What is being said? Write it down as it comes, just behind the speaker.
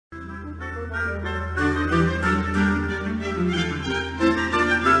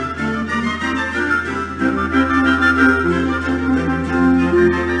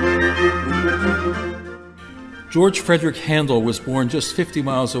George Frederick Handel was born just 50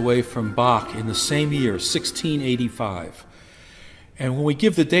 miles away from Bach in the same year, 1685. And when we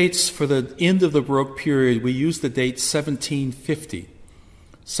give the dates for the end of the Baroque period, we use the date 1750.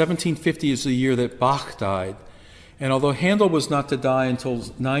 1750 is the year that Bach died. And although Handel was not to die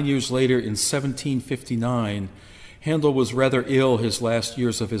until 9 years later in 1759, Handel was rather ill his last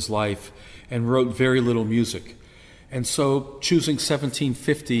years of his life and wrote very little music. And so choosing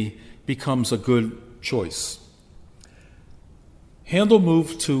 1750 becomes a good choice. Handel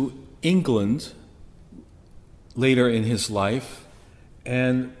moved to England later in his life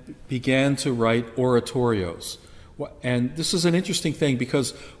and began to write oratorios. And this is an interesting thing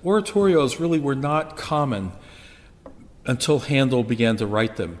because oratorios really were not common until Handel began to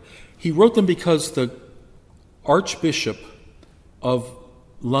write them. He wrote them because the Archbishop of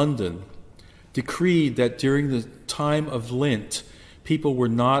London decreed that during the time of Lent, people were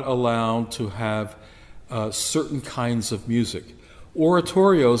not allowed to have certain kinds of music.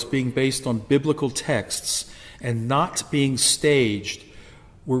 Oratorios, being based on biblical texts and not being staged,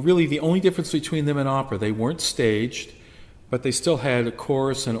 were really the only difference between them and opera. They weren't staged, but they still had a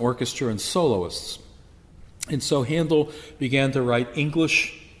chorus and orchestra and soloists. And so Handel began to write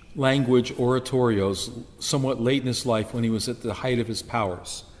English language oratorios somewhat late in his life when he was at the height of his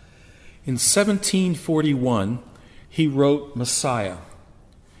powers. In 1741, he wrote Messiah.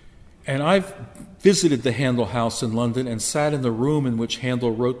 And I've visited the Handel House in London and sat in the room in which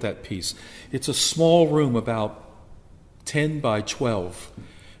Handel wrote that piece. It's a small room, about 10 by 12,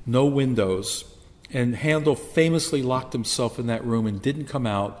 no windows. And Handel famously locked himself in that room and didn't come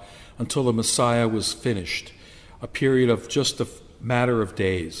out until the Messiah was finished, a period of just a matter of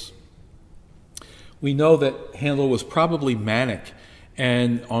days. We know that Handel was probably manic.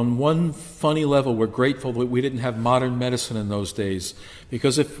 And on one funny level, we're grateful that we didn't have modern medicine in those days,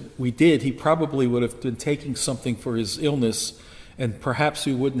 because if we did, he probably would have been taking something for his illness, and perhaps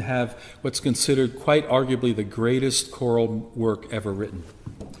we wouldn't have what's considered quite arguably the greatest choral work ever written.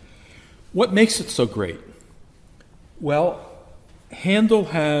 What makes it so great? Well, Handel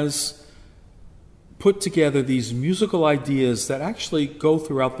has put together these musical ideas that actually go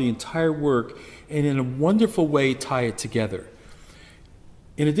throughout the entire work and in a wonderful way tie it together.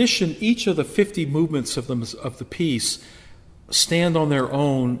 In addition, each of the 50 movements of the piece stand on their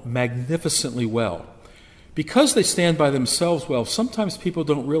own magnificently well. Because they stand by themselves well, sometimes people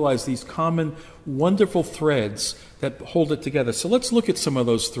don't realize these common, wonderful threads that hold it together. So let's look at some of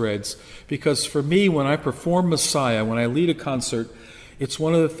those threads, because for me, when I perform Messiah, when I lead a concert, it's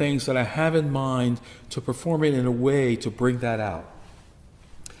one of the things that I have in mind to perform it in a way to bring that out.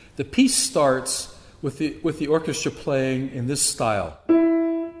 The piece starts with the orchestra playing in this style.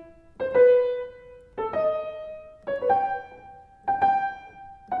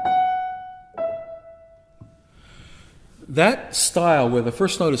 That style, where the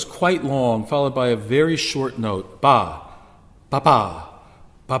first note is quite long, followed by a very short note, ba, ba, ba,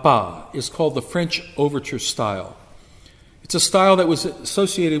 ba, ba, is called the French overture style. It's a style that was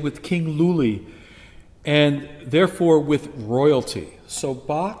associated with King Louis and therefore with royalty. So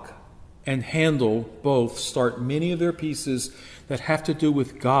Bach and Handel both start many of their pieces that have to do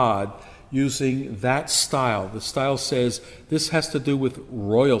with God using that style. The style says this has to do with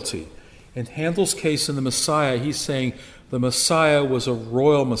royalty. In Handel's case in the Messiah, he's saying the Messiah was a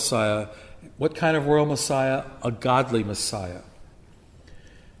royal Messiah. What kind of royal Messiah? A godly Messiah.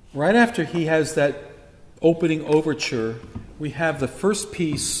 Right after he has that opening overture, we have the first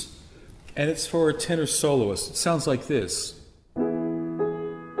piece, and it's for a tenor soloist. It sounds like this.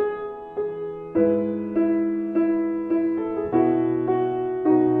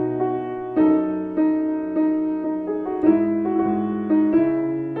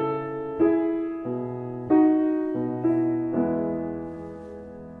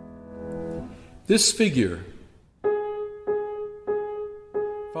 This figure,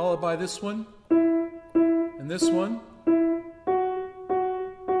 followed by this one, and this one,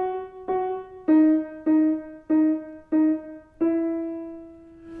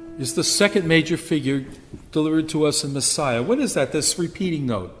 is the second major figure delivered to us in Messiah. What is that, this repeating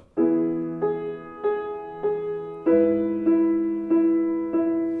note?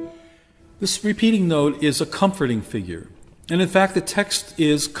 This repeating note is a comforting figure. And in fact, the text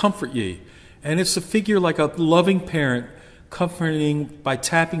is comfort ye. And it's a figure like a loving parent comforting by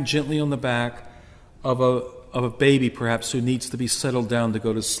tapping gently on the back of a baby, perhaps, who needs to be settled down to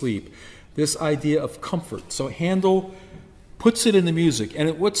go to sleep. This idea of comfort. So Handel puts it in the music.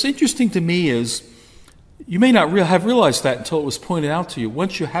 And what's interesting to me is, you may not have realized that until it was pointed out to you.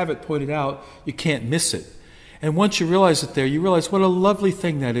 Once you have it pointed out, you can't miss it. And once you realize it there, you realize what a lovely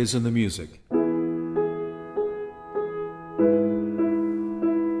thing that is in the music.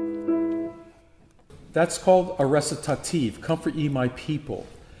 That's called a recitative, Comfort Ye My People.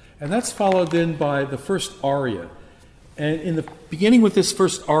 And that's followed then by the first aria. And in the beginning with this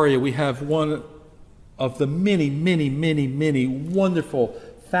first aria, we have one of the many, many, many, many wonderful,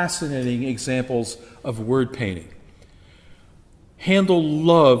 fascinating examples of word painting. Handel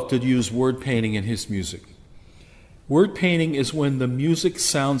loved to use word painting in his music. Word painting is when the music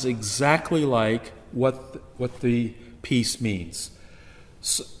sounds exactly like what the piece means.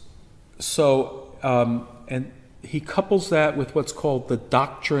 And he couples that with what's called the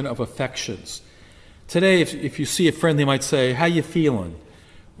doctrine of affections. Today, if you see a friend, they might say, "How you feeling?"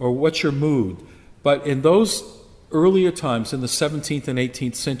 or "What's your mood?" But in those earlier times, in the 17th and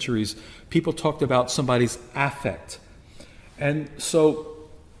 18th centuries, people talked about somebody's affect. And so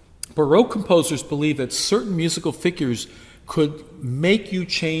Baroque composers believed that certain musical figures could make you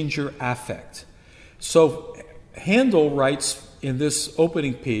change your affect. So Handel writes in this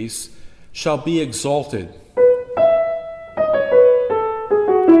opening piece, "Shall be exalted."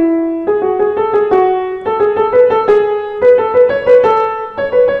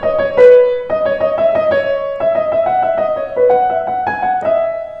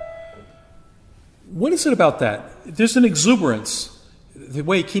 What is it about that? There's an exuberance, the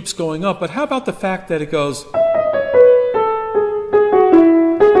way it keeps going up, but how about the fact that it goes...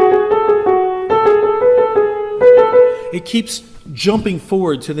 It keeps jumping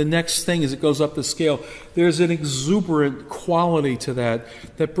forward to the next thing as it goes up the scale. There's an exuberant quality to that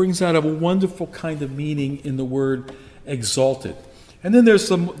that brings out a wonderful kind of meaning in the word exalted. And then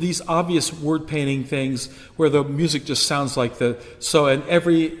there's these obvious word painting things where the music just sounds like and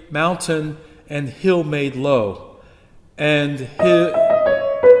every mountain and hill made low, and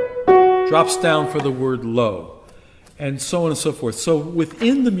drops down for the word low, and so on and so forth. So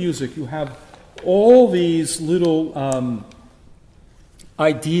within the music you have all these little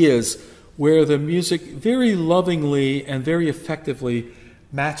ideas where the music very lovingly and very effectively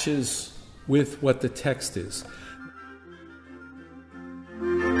matches with what the text is.